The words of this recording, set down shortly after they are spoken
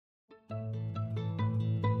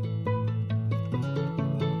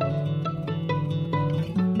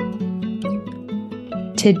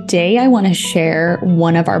Today, I want to share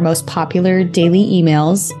one of our most popular daily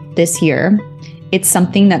emails this year. It's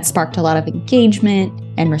something that sparked a lot of engagement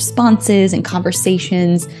and responses and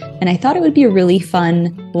conversations, and I thought it would be a really fun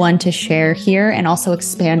one to share here and also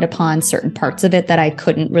expand upon certain parts of it that I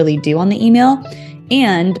couldn't really do on the email.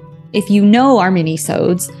 And if you know our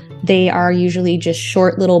minisodes, they are usually just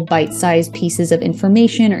short little bite-sized pieces of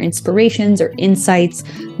information or inspirations or insights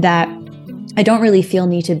that I don't really feel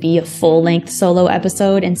need to be a full-length solo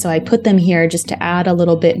episode. And so I put them here just to add a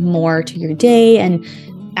little bit more to your day and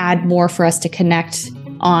add more for us to connect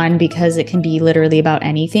on, because it can be literally about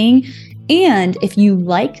anything. And if you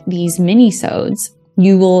like these minisodes,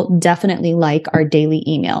 you will definitely like our daily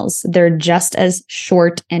emails. They're just as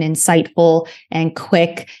short and insightful and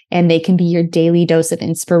quick, and they can be your daily dose of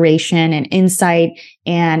inspiration and insight.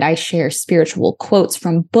 And I share spiritual quotes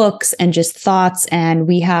from books and just thoughts. And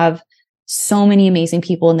we have so many amazing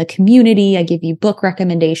people in the community. I give you book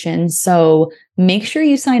recommendations. So make sure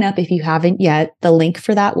you sign up if you haven't yet. The link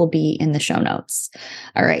for that will be in the show notes.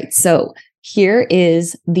 All right. So here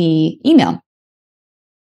is the email.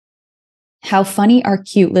 How funny our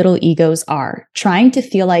cute little egos are, trying to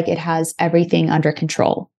feel like it has everything under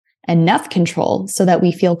control. Enough control so that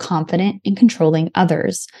we feel confident in controlling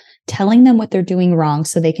others, telling them what they're doing wrong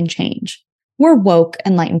so they can change. We're woke,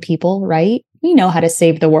 enlightened people, right? We know how to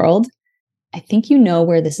save the world. I think you know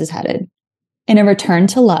where this is headed. In A Return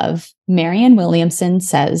to Love, Marianne Williamson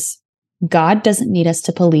says, God doesn't need us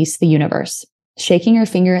to police the universe. Shaking our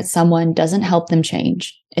finger at someone doesn't help them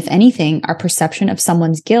change. If anything, our perception of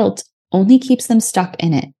someone's guilt only keeps them stuck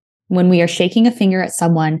in it. When we are shaking a finger at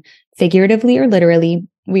someone, figuratively or literally,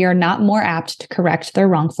 we are not more apt to correct their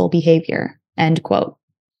wrongful behavior. End quote.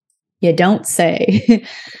 You don't say.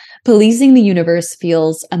 Policing the universe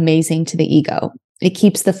feels amazing to the ego. It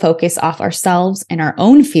keeps the focus off ourselves and our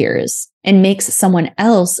own fears and makes someone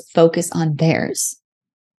else focus on theirs.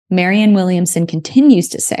 Marianne Williamson continues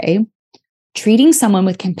to say, treating someone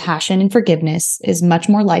with compassion and forgiveness is much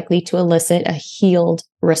more likely to elicit a healed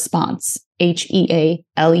response.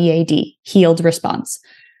 Healead, healed response.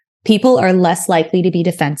 People are less likely to be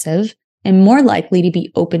defensive and more likely to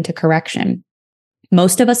be open to correction.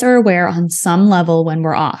 Most of us are aware on some level when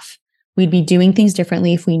we're off. We'd be doing things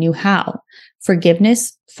differently if we knew how.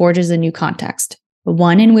 Forgiveness forges a new context,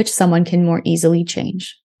 one in which someone can more easily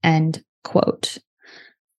change. End quote.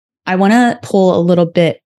 I want to pull a little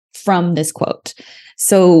bit from this quote.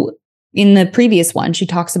 So in the previous one, she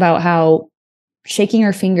talks about how shaking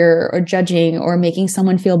her finger or judging or making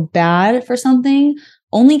someone feel bad for something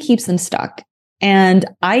only keeps them stuck. And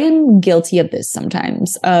I am guilty of this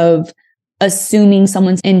sometimes, of assuming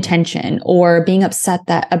someone's intention or being upset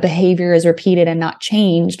that a behavior is repeated and not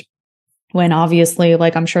changed, when obviously,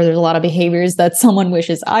 like, I'm sure there's a lot of behaviors that someone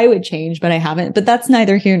wishes I would change, but I haven't. But that's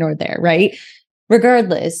neither here nor there, right?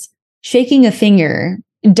 Regardless, shaking a finger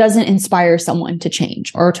doesn't inspire someone to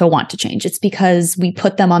change or to want to change. It's because we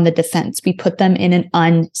put them on the defense. We put them in an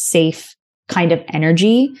unsafe kind of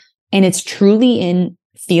energy. And it's truly in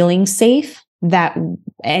feeling safe that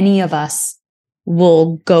any of us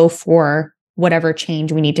will go for whatever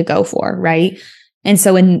change we need to go for, right? And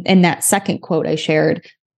so in that second quote I shared,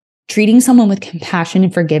 treating someone with compassion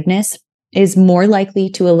and forgiveness is more likely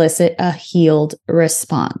to elicit a healed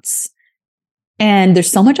response. And there's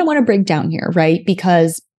so much I want to break down here, right?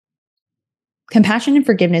 Because compassion and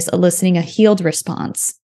forgiveness eliciting a healed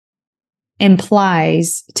response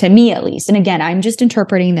implies, to me at least, and again, I'm just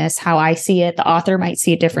interpreting this how I see it. The author might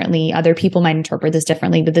see it differently. Other people might interpret this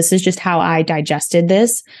differently, but this is just how I digested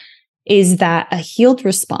this, is that a healed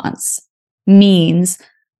response means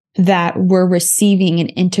that we're receiving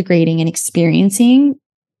and integrating and experiencing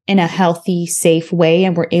in a healthy, safe way.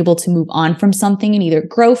 And we're able to move on from something and either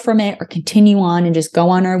grow from it or continue on and just go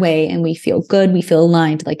on our way. And we feel good. We feel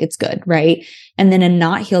aligned, like it's good, right? And then a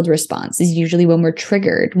not healed response is usually when we're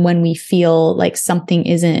triggered, when we feel like something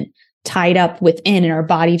isn't tied up within and our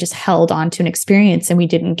body just held on to an experience and we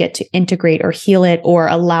didn't get to integrate or heal it or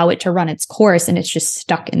allow it to run its course and it's just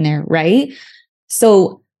stuck in there, right?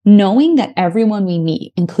 So knowing that everyone we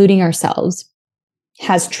meet, including ourselves,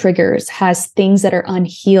 has triggers, has things that are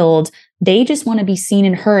unhealed. They just want to be seen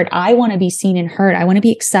and heard. I want to be seen and heard. I want to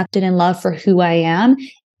be accepted and loved for who I am,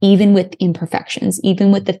 even with imperfections,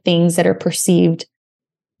 even with the things that are perceived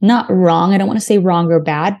not wrong. I don't want to say wrong or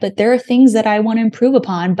bad, but there are things that I want to improve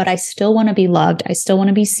upon, but I still want to be loved. I still want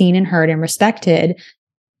to be seen and heard and respected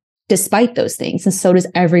despite those things. And so does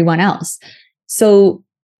everyone else. So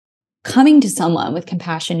coming to someone with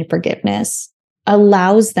compassion and forgiveness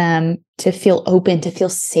allows them to feel open, to feel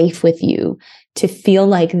safe with you, to feel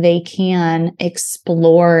like they can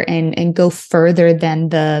explore and go further than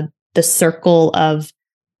the circle of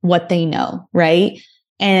what they know, right?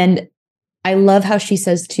 And I love how she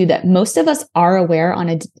says too that most of us are aware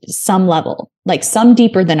on some level, like some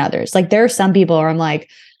deeper than others. Like there are some people where I'm like,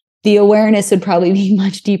 the awareness would probably be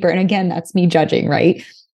much deeper. And again, that's me judging, right?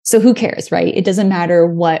 So who cares, right? It doesn't matter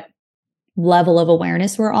what level of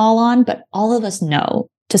awareness we're all on, but all of us know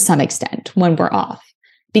to some extent when we're off,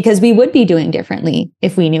 because we would be doing differently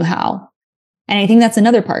if we knew how. And I think that's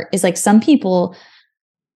another part, is like some people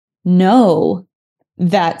know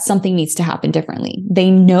that something needs to happen differently. They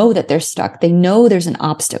know that they're stuck. They know there's an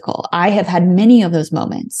obstacle. I have had many of those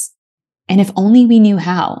moments. And if only we knew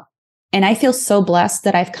how. And I feel so blessed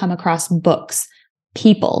that I've come across books,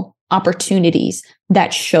 people, opportunities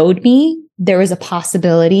that showed me there was a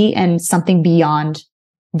possibility and something beyond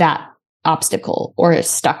that obstacle or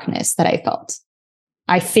stuckness that I felt.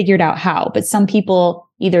 I figured out how, but some people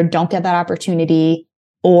either don't get that opportunity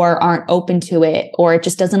or aren't open to it, or it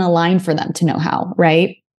just doesn't align for them to know how,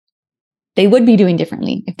 right? They would be doing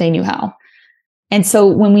differently if they knew how. And so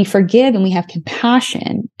when we forgive and we have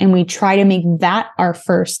compassion and we try to make that our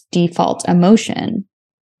first default emotion,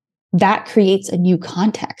 that creates a new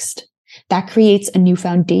context. That creates a new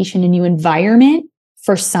foundation, a new environment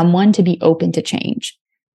for someone to be open to change.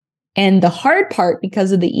 And the hard part,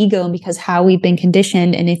 because of the ego and because how we've been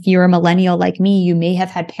conditioned, and if you're a millennial like me, you may have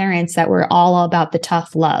had parents that were all about the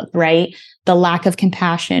tough love, right? The lack of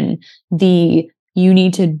compassion, the you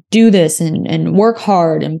need to do this and work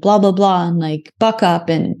hard and blah, blah, blah, and like buck up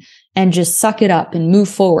and just suck it up and move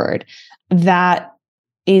forward. That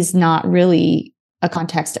is not really a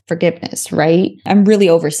context of forgiveness, right? I'm really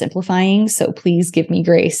oversimplifying, so please give me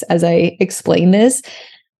grace as I explain this.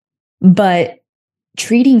 But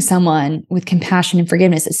treating someone with compassion and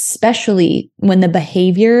forgiveness, especially when the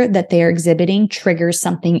behavior that they are exhibiting triggers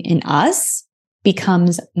something in us,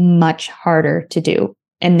 becomes much harder to do.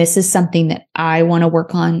 And this is something that I want to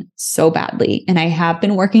work on so badly, and I have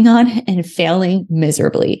been working on and failing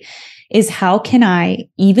miserably, is how can I,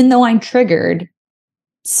 even though I'm triggered,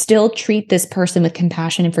 still treat this person with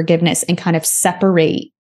compassion and forgiveness and kind of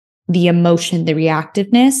separate the emotion, the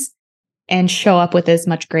reactiveness, and show up with as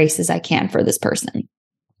much grace as I can for this person.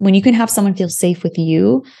 When you can have someone feel safe with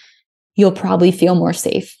you, you'll probably feel more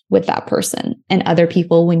safe with that person and other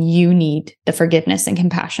people when you need the forgiveness and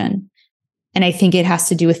compassion. And I think it has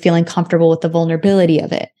to do with feeling comfortable with the vulnerability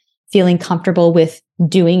of it, feeling comfortable with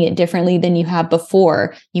doing it differently than you have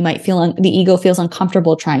before. You might feel the ego feels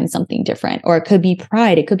uncomfortable trying something different, or it could be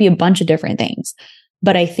pride. It could be a bunch of different things.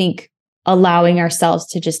 But I think allowing ourselves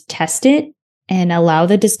to just test it and allow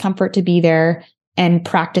the discomfort to be there and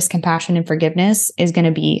practice compassion and forgiveness is going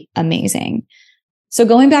to be amazing. So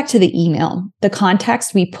going back to the email, the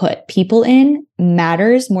context we put people in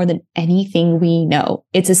matters more than anything we know.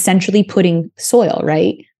 It's essentially putting soil,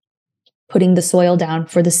 right? Putting the soil down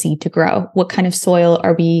for the seed to grow. What kind of soil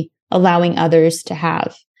are we allowing others to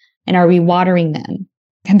have? And are we watering them?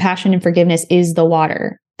 Compassion and forgiveness is the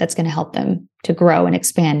water that's going to help them to grow and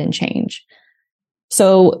expand and change.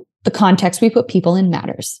 So the context we put people in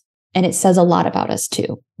matters. And it says a lot about us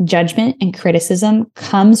too. Judgment and criticism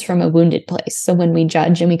comes from a wounded place. So when we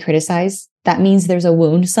judge and we criticize, that means there's a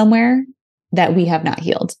wound somewhere that we have not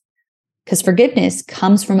healed. Because forgiveness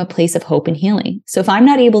comes from a place of hope and healing. So if I'm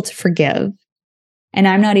not able to forgive and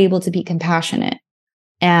I'm not able to be compassionate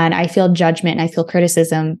and I feel judgment and I feel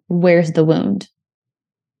criticism, where's the wound?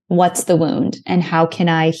 What's the wound? And how can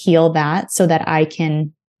I heal that so that I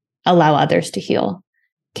can allow others to heal?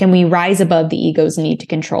 Can we rise above the ego's need to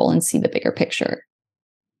control and see the bigger picture?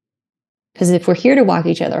 Because if we're here to walk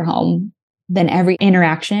each other home, then every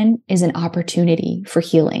interaction is an opportunity for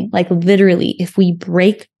healing. Like literally, if we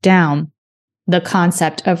break down the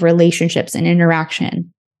concept of relationships and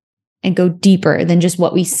interaction and go deeper than just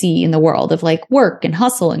what we see in the world of like work and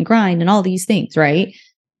hustle and grind and all these things, right?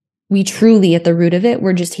 We truly, at the root of it,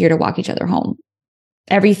 we're just here to walk each other home.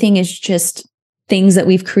 Everything is just things that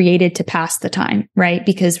we've created to pass the time, right?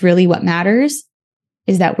 Because really what matters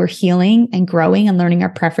is that we're healing and growing and learning our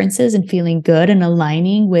preferences and feeling good and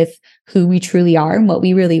aligning with who we truly are and what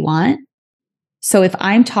we really want. So if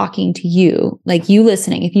I'm talking to you, like you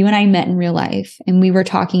listening, if you and I met in real life and we were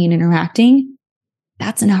talking and interacting,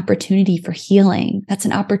 that's an opportunity for healing. That's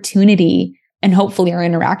an opportunity. And hopefully our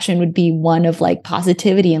interaction would be one of like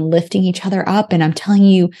positivity and lifting each other up. And I'm telling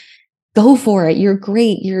you, go for it. You're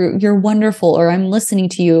great. You're wonderful. Or I'm listening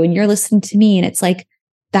to you and you're listening to me. And it's like,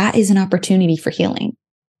 that is an opportunity for healing.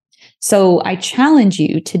 So I challenge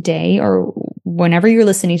you today or whenever you're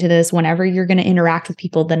listening to this, whenever you're going to interact with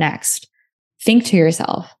people the next, think to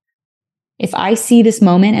yourself, if I see this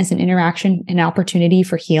moment as an interaction, an opportunity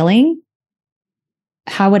for healing,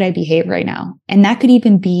 how would I behave right now? And that could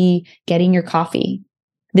even be getting your coffee.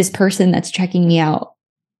 This person that's checking me out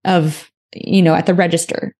at the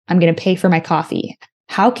register, I'm going to pay for my coffee.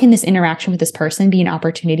 How can this interaction with this person be an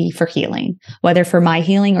opportunity for healing, whether for my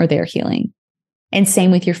healing or their healing? And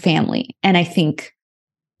same with your family. And I think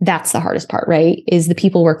that's the hardest part, right? Is the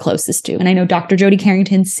people we're closest to. And I know Dr. Jody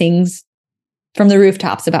Carrington sings from the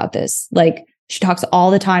rooftops about this. Like, she talks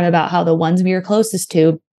all the time about how the ones we are closest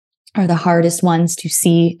to are the hardest ones to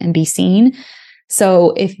see and be seen.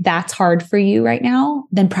 So if that's hard for you right now,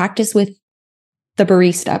 then practice with the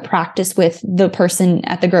barista, practice with the person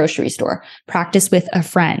at the grocery store, practice with a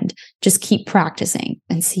friend. Just keep practicing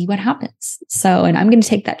and see what happens. So, and I'm going to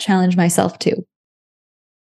take that challenge myself too.